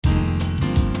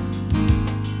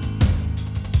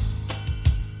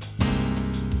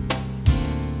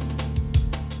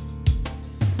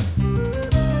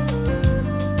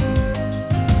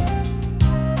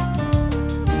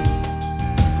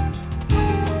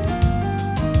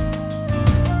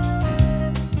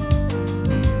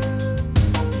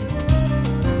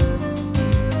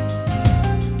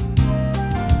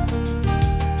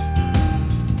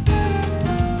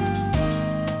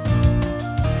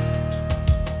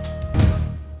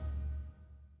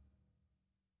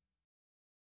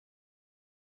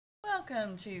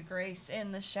welcome to Grace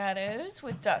in the Shadows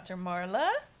with Dr. Marla.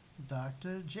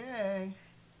 Dr. J.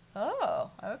 Oh,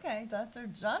 okay, Dr.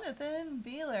 Jonathan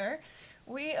Beeler.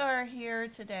 We are here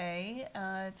today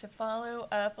to follow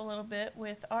up a little bit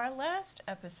with our last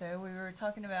episode. We were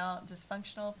talking about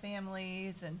dysfunctional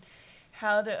families and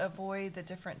how to avoid the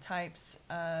different types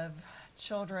of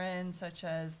children, such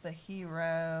as the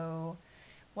hero.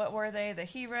 What were they? The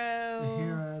hero, The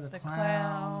hero, the clown,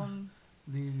 clown.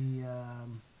 the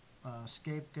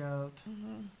scapegoat,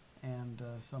 Mm-hmm. and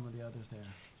some of the others there.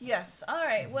 Yes. All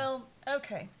right. Well,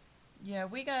 okay. Yeah,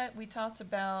 we talked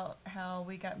about how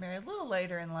we got married a little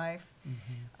later in life,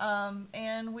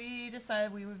 and we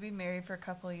decided we would be married for a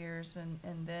couple of years and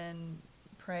then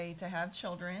pray to have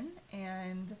children.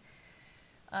 And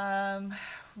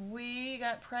we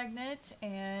got pregnant,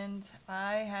 and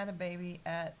I had a baby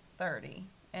at 30,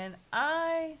 and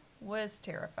I was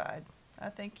terrified. I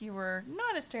think you were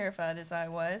not as terrified as I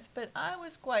was, but I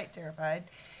was quite terrified.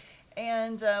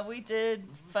 And we did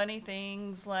funny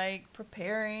things like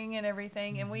preparing and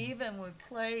everything, and we even would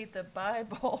play the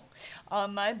Bible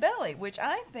on my belly, which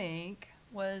I think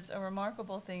was a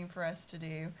remarkable thing for us to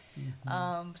do.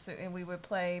 And we would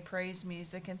play praise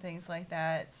music and things like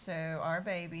that, so our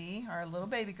little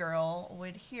baby girl,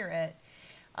 would hear it.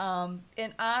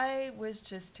 And I was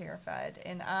just terrified,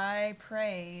 and I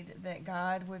prayed that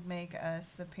God would make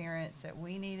us the parents that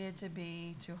we needed to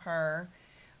be to her.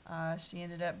 She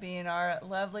ended up being our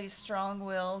lovely,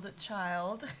 strong-willed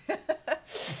child.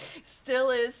 Still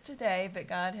is today, but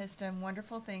God has done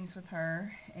wonderful things with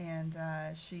her, and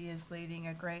she is leading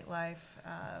a great life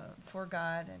for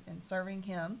God and serving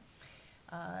Him.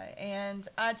 And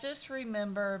I just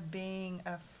remember being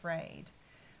afraid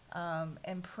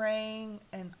and praying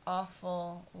an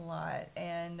awful lot,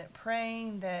 and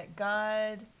praying that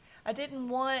God, I didn't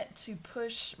want to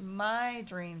push my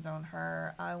dreams on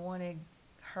her. I wanted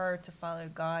her to follow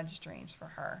God's dreams for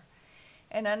her.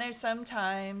 And I know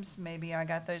sometimes maybe I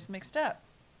got those mixed up.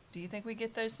 Do you think we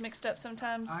get those mixed up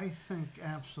sometimes? I think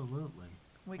absolutely.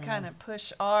 We kind of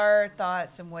push our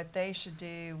thoughts and what they should do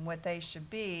and what they should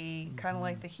be, kind of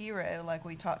like the hero, like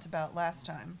we talked about last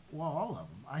time. Well, all of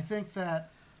them. I think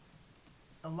that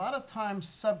a lot of times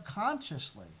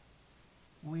subconsciously,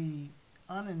 we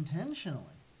unintentionally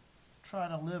try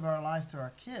to live our life through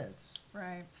our kids.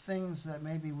 Right. Things that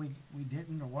maybe we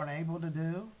didn't or weren't able to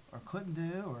do or couldn't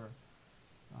do, or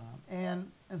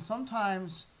and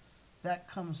sometimes that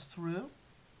comes through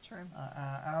True.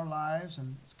 our lives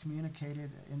and it's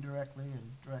communicated indirectly and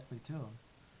directly to them.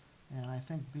 And I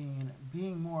think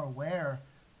being more aware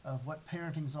of what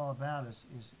parenting is all about is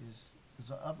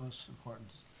of utmost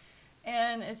importance.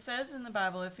 And it says in the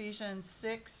Bible, Ephesians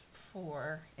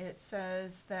 6:4, it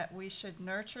says that we should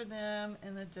nurture them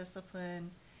in the discipline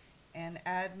and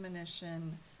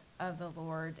admonition of the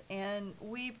Lord. And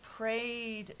we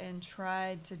prayed and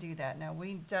tried to do that. Now,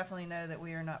 we definitely know that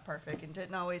we are not perfect and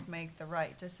didn't always make the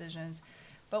right decisions,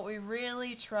 but we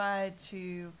really tried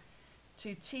to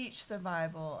teach the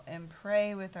Bible and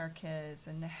pray with our kids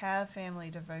and to have family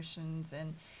devotions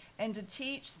and to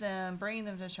teach them, bring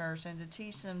them to church, and to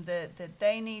teach them that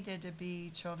they needed to be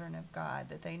children of God,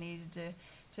 that they needed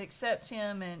to accept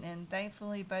Him. And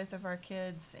thankfully, both of our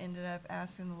kids ended up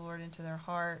asking the Lord into their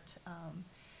heart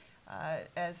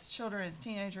as children, as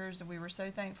teenagers, and we were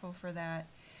so thankful for that.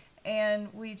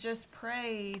 And we just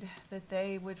prayed that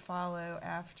they would follow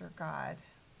after God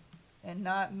and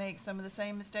not make some of the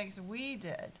same mistakes we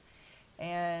did,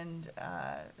 and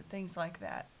things like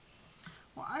that.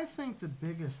 Well, I think the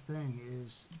biggest thing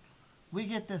is we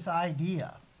get this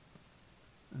idea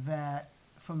that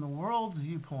from the world's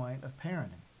viewpoint of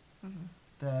parenting,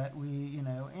 that we,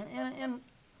 and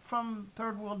from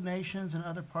third world nations and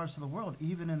other parts of the world,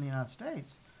 even in the United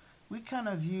States, we kind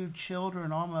of view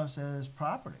children almost as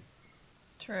property.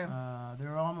 True.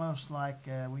 They're almost like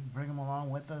we bring them along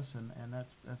with us, and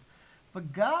that's.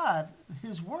 But God,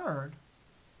 His Word,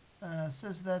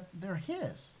 says that they're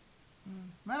His.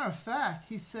 Matter of fact,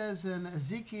 He says in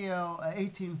Ezekiel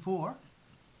 18:4,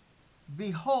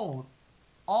 "Behold,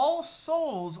 all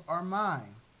souls are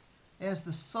mine. As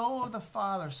the soul of the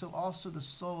Father, so also the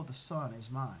soul of the Son is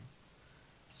mine."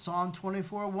 Psalm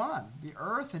 24:1, "The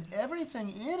earth and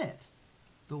everything in it,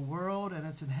 the world and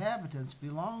its inhabitants,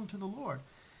 belong to the Lord."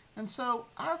 And so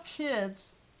our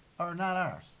kids are not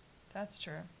ours. That's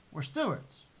true. We're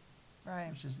stewards,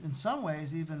 Right. which is in some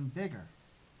ways even bigger.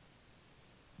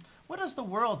 What does the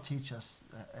world teach us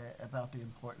about the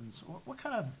importance? What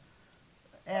kind of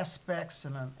aspects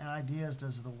and ideas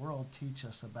does the world teach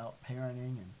us about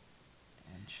parenting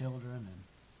and children and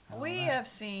We have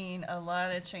seen a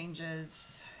lot of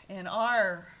changes in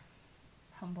our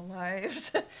humble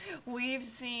lives, we've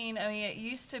seen, I mean, it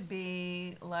used to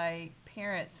be like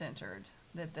parent centered,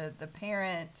 that the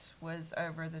parent was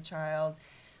over the child.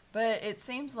 But it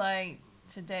seems like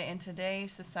today, in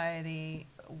today's society,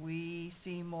 we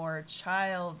see more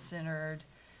child centered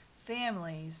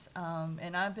families.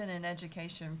 And I've been in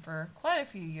education for quite a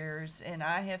few years, and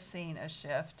I have seen a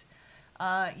shift.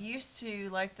 Used to,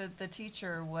 like, the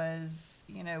teacher was,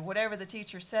 whatever the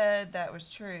teacher said, that was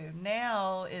true.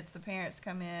 Now it's the parents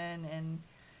come in and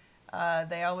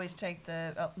they always take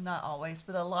not always,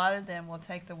 but a lot of them will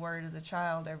take the word of the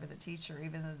child over the teacher,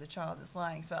 even though the child is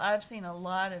lying. So I've seen a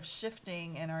lot of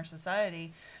shifting in our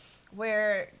society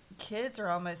where kids are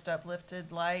almost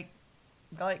uplifted like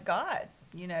God.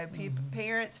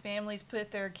 Parents, families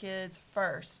put their kids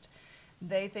first.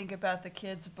 They think about the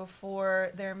kids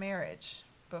before their marriage,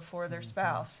 before their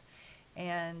spouse.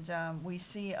 And we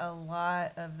see a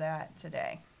lot of that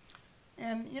today.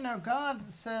 And,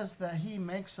 God says that he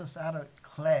makes us out of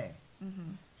clay.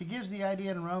 Mm-hmm. He gives the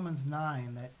idea in Romans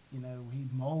 9 that, he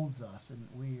molds us and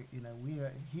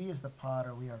he is the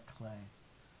potter, we are clay.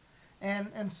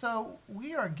 And so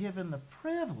we are given the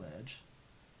privilege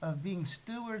of being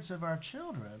stewards of our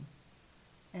children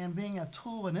and being a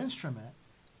tool and instrument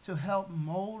to help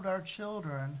mold our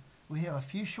children. We have a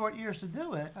few short years to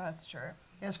do it. That's true.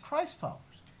 As Christ followers.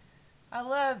 I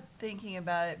love thinking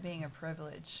about it being a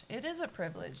privilege. It is a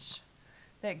privilege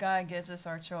that God gives us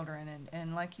our children,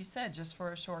 and like you said, just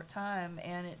for a short time.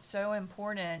 And it's so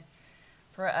important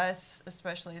for us,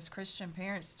 especially as Christian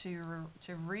parents,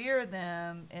 to rear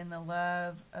them in the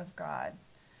love of God,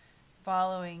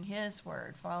 following His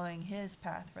word, following His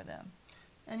path for them.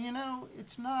 And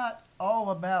it's not all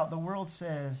about, the world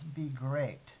says, be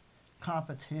great,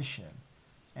 competition,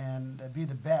 and be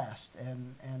the best.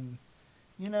 And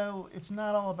it's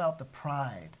not all about the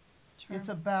pride. True. It's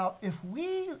about if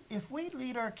we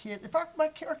lead our kids, if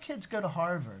our kids go to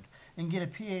Harvard and get a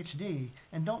PhD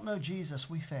and don't know Jesus,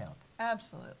 we failed.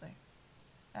 Absolutely.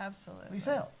 Absolutely. We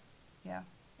failed. Yeah.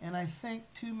 And I think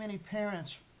too many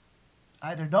parents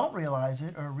either don't realize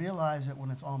it or realize it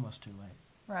when it's almost too late.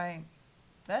 Right.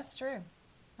 That's true.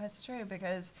 That's true,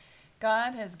 because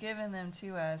God has given them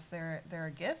to us. They're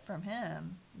a gift from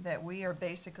Him that we are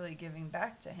basically giving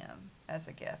back to Him as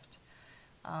a gift.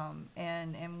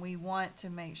 And we want to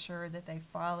make sure that they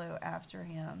follow after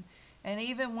Him. And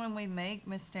even when we make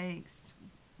mistakes,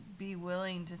 be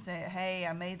willing to say, hey,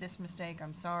 I made this mistake,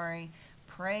 I'm sorry.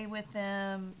 Pray with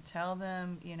them, tell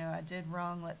them, I did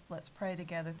wrong, let's pray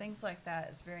together. Things like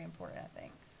that is very important, I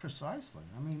think. Precisely.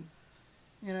 I mean,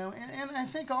 and I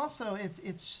think also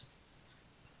it's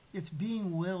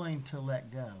being willing to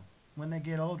let go when they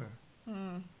get older.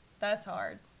 That's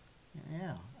hard.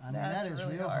 Yeah, I mean, That's that is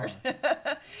really real hard.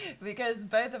 Because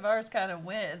both of ours kind of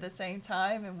went at the same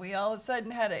time, and we all of a sudden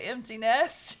had an empty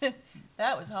nest.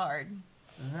 That was hard.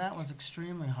 That was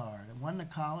extremely hard. One to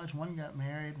college, one got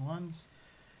married, one's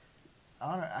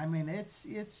on. I mean, it's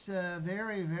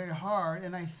very, very hard,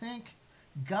 and I think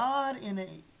God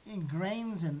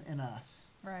ingrains in us.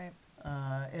 Right.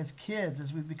 As kids,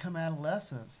 as we become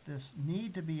adolescents, this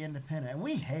need to be independent, and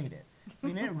we hate it. I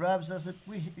mean, it rubs us.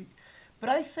 But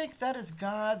I think that is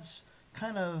God's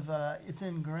kind of, it's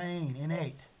ingrained,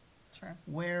 innate, Sure.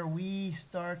 where we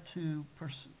start to,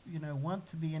 want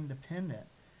to be independent.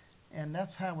 And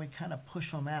that's how we kind of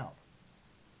push them out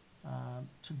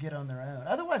to get on their own.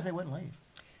 Otherwise, they wouldn't leave.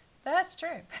 That's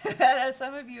true. I know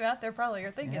some of you out there probably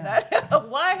are thinking Yeah. that.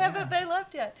 Why haven't Yeah. they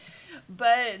left yet?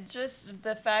 But just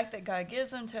the fact that God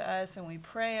gives them to us, and we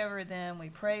pray over them,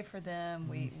 we pray for them,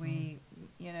 we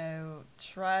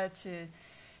try to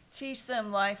teach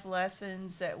them life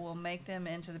lessons that will make them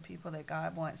into the people that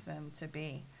God wants them to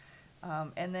be.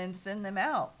 And then send them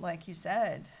out, like you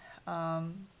said,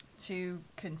 to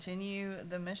continue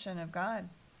the mission of God.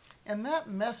 And that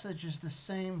message is the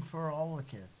same for all the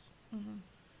kids. Mm-hmm.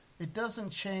 It doesn't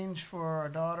change for our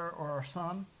daughter or our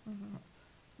son.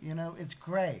 Mm-hmm. It's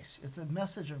grace. It's a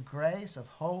message of grace, of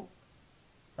hope,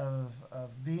 of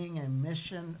being a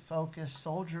mission-focused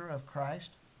soldier of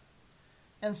Christ.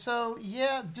 And so,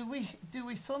 do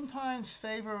we sometimes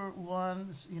favor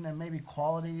one's, maybe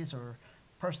qualities or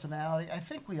personality? I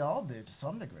think we all do to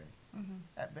some degree Mm-hmm.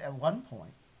 at one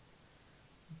point.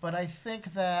 But I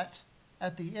think that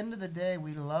at the end of the day,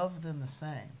 we love them the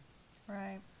same.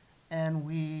 Right. And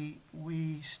we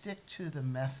stick to the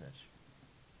message.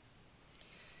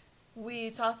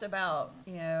 We talked about,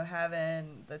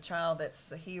 having the child that's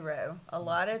the hero a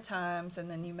lot of times,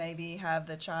 and then you maybe have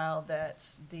the child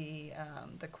that's the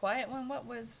quiet one. What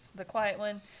was the quiet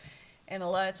one? And a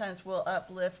lot of times we'll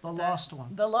uplift The lost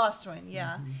one. The lost one,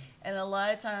 yeah. Mhm. And a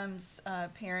lot of times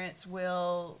parents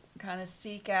will kind of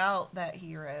seek out that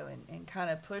hero and kind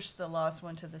of push the lost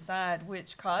one to the side,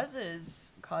 which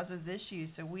causes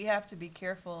issues. So we have to be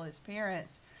careful as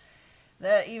parents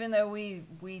that even though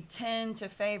we tend to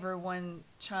favor one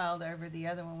child over the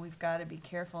other one, we've got to be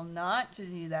careful not to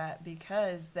do that,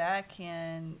 because that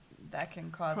can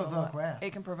cause Provoke wrath.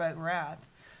 It can provoke wrath.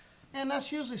 And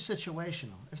that's usually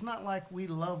situational. It's not like we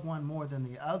love one more than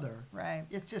the other. Right.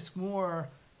 It's just more,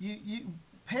 you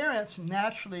parents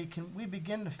naturally we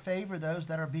begin to favor those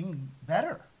that are being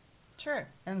better. True.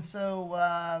 And so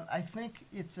I think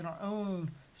it's in our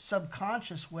own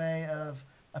subconscious way of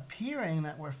appearing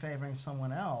that we're favoring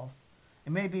someone else.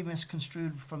 It may be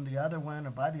misconstrued from the other one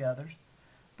or by the others,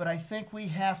 but I think we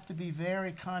have to be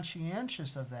very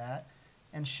conscientious of that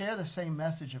and share the same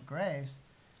message of grace,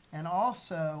 and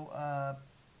also,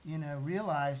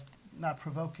 realize not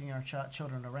provoking our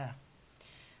children to wrath.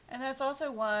 And that's also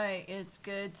why it's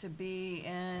good to be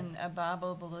in a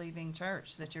Bible-believing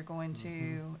church that you're going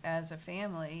to as a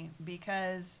family,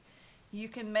 because you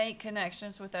can make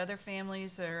connections with other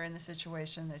families that are in the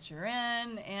situation that you're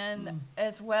in, and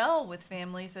as well with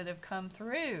families that have come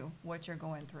through what you're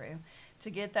going through, to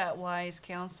get that wise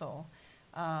counsel,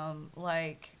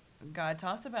 like God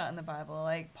talks about in the Bible.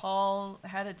 Like Paul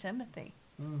had a Timothy.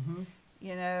 Mm-hmm.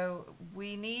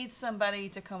 We need somebody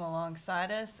to come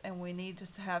alongside us, and we need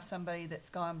to have somebody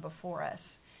that's gone before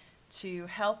us to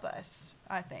help us,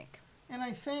 I think. And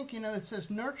I think, it says,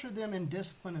 nurture them in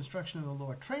discipline and instruction of the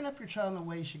Lord. Train up your child in the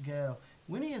way he should go.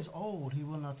 When he is old, he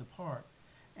will not depart.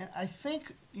 And I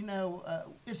think,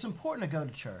 it's important to go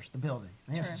to church, the building,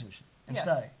 the True. institution, and Yes.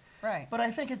 study. Right. But I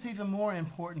think it's even more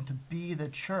important to be the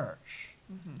church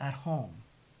at home,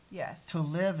 Yes. to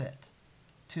live it,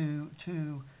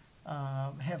 to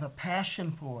have a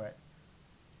passion for it,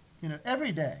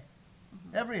 every day,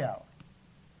 every hour,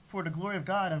 for the glory of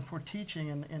God and for teaching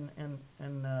and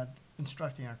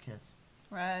instructing our kids.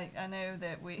 Right. I know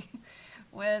that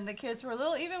when the kids were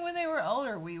little, even when they were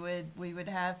older, we would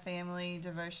have family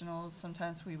devotionals.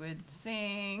 Sometimes we would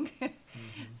sing.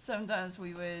 Sometimes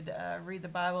we would read the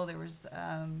Bible. There was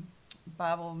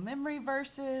Bible memory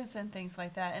verses and things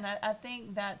like that. And I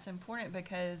think that's important,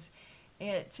 because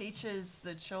it teaches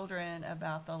the children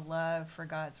about the love for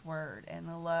God's word and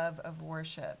the love of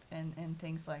worship and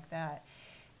things like that.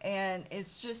 And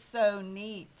it's just so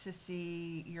neat to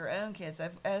see your own kids,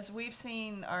 as we've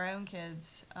seen our own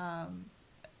kids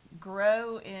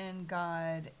grow in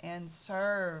God and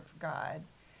serve God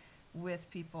with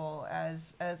people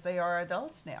as they are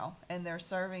adults now, and they're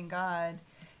serving God.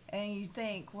 And you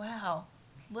think, wow,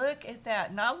 look at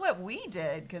that. Not what we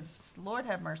did, because Lord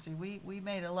have mercy, we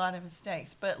made a lot of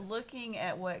mistakes, but looking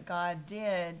at what God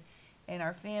did in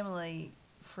our family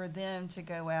for them to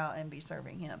go out and be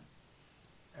serving him.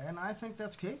 And I think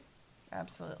that's key.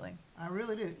 Absolutely. I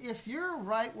really do. If you're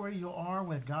right where you are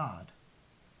with God,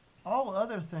 all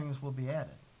other things will be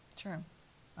added. True.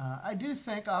 I do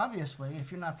think, obviously,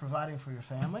 if you're not providing for your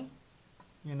family,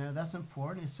 that's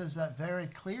important. It says that very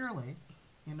clearly,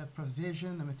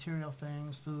 provision, the material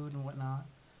things, food and whatnot.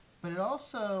 But it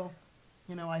also,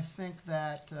 I think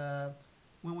that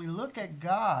when we look at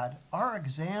God, our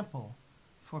example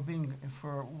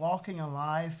for walking in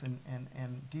life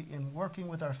and working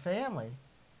with our family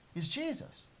is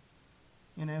Jesus.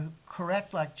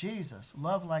 Correct like Jesus,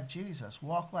 love like Jesus,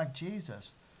 walk like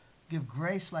Jesus, give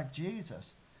grace like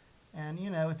Jesus. And,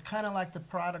 it's kind of like the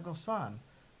prodigal son.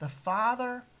 The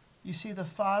father, you see the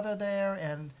father there,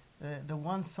 and the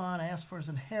one son asks for his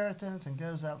inheritance and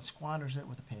goes out and squanders it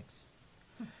with the pigs.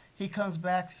 He comes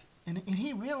back, and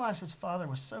he realized his father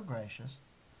was so gracious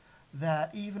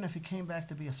that even if he came back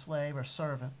to be a slave or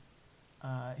servant,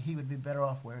 he would be better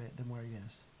off than where he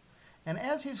is. And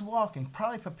as he's walking,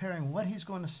 probably preparing what he's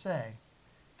going to say,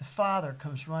 the father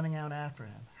comes running out after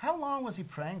him. How long was he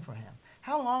praying for him?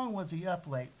 How long was he up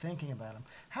late thinking about him?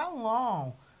 How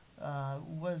long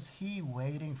was he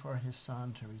waiting for his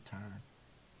son to return?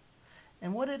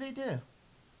 And what did he do?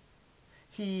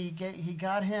 He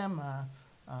got him a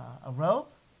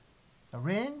rope, a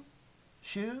ring,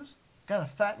 shoes, got a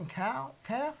fattened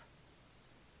calf.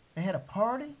 They had a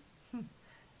party.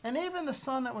 And even the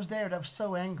son that was there that was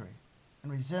so angry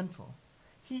and resentful,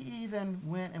 he even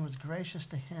went and was gracious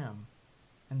to him,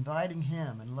 inviting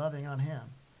him and loving on him.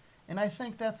 And I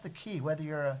think that's the key, whether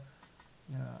you're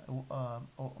a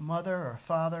mother or a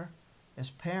father. As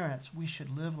parents, we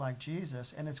should live like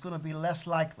Jesus, and it's going to be less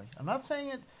likely. I'm not saying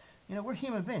it, we're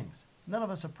human beings. None of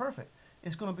us are perfect.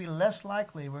 It's going to be less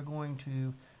likely we're going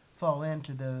to fall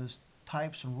into those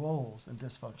types and roles in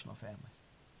dysfunctional families.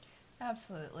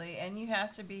 Absolutely. And you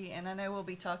have to be, and I know we'll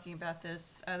be talking about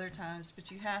this other times,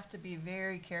 but you have to be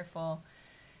very careful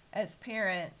as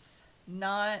parents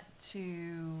not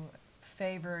to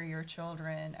favor your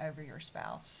children over your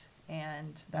spouse.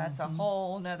 And that's a Mhm.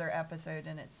 whole nother episode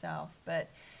in itself. But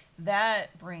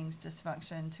that brings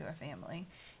dysfunction to a family.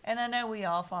 And I know we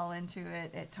all fall into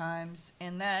it at times,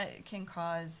 and that can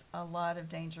cause a lot of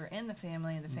danger in the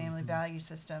family and the family Mhm. value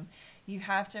system. You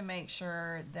have to make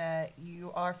sure that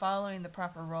you are following the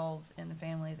proper roles in the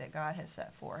family that God has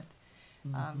set forth.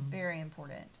 Mhm. Very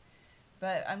important.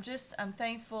 But I'm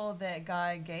thankful that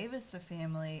God gave us a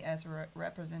family as a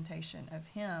representation of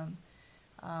Him.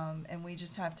 And we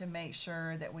just have to make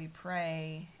sure that we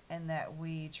pray and that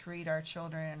we treat our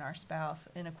children and our spouse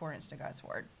in accordance to God's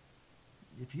word.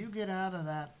 If you get out of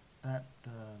that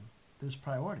those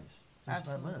priorities, that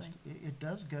Absolutely. list, it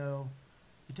does go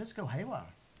haywire.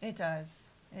 It does.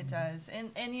 It Mhm. does.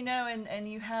 And you know, and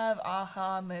you have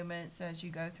aha moments as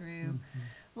you go through Mhm.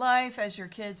 life, as your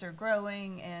kids are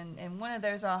growing. And one of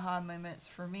those aha moments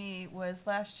for me was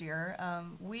last year.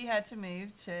 We had to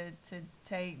move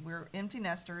we're empty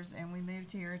nesters, and we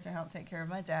moved here to help take care of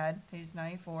my dad, who's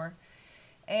 94.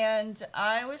 And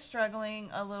I was struggling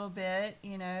a little bit,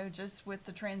 you know, just with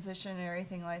the transition and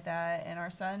everything like that. And our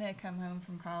son had come home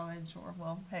from college, or,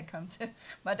 well, had come to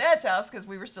my dad's house because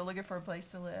we were still looking for a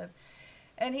place to live.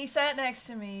 And he sat next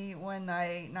to me one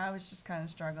night, and I was just kind of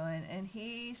struggling. And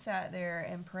he sat there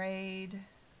and prayed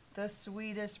the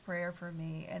sweetest prayer for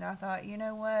me. And I thought, you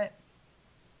know what?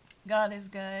 God is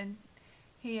good.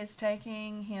 He is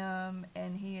taking him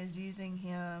and he is using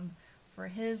him for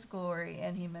his glory,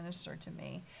 and he ministered to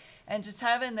me. And just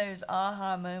having those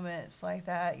aha moments like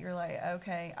that, you're like,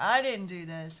 okay, I didn't do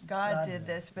this. God did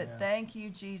this, but yeah. thank you,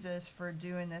 Jesus, for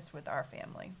doing this with our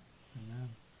family. Amen.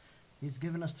 He's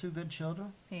given us 2 good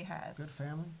children, He has. good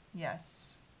family,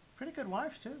 Yes. pretty good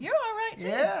wife too. You're all right, too.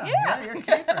 Yeah, you're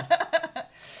keepers.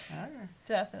 Okay.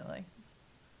 Definitely.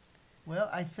 Well,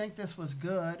 I think this was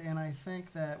good, and I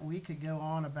think that we could go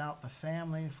on about the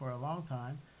family for a long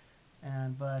time.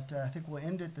 But I think we'll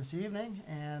end it this evening.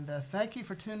 And thank you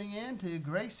for tuning in to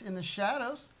Grace in the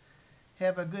Shadows.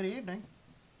 Have a good evening.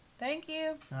 Thank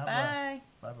you. God Bye.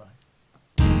 bless. Bye-bye.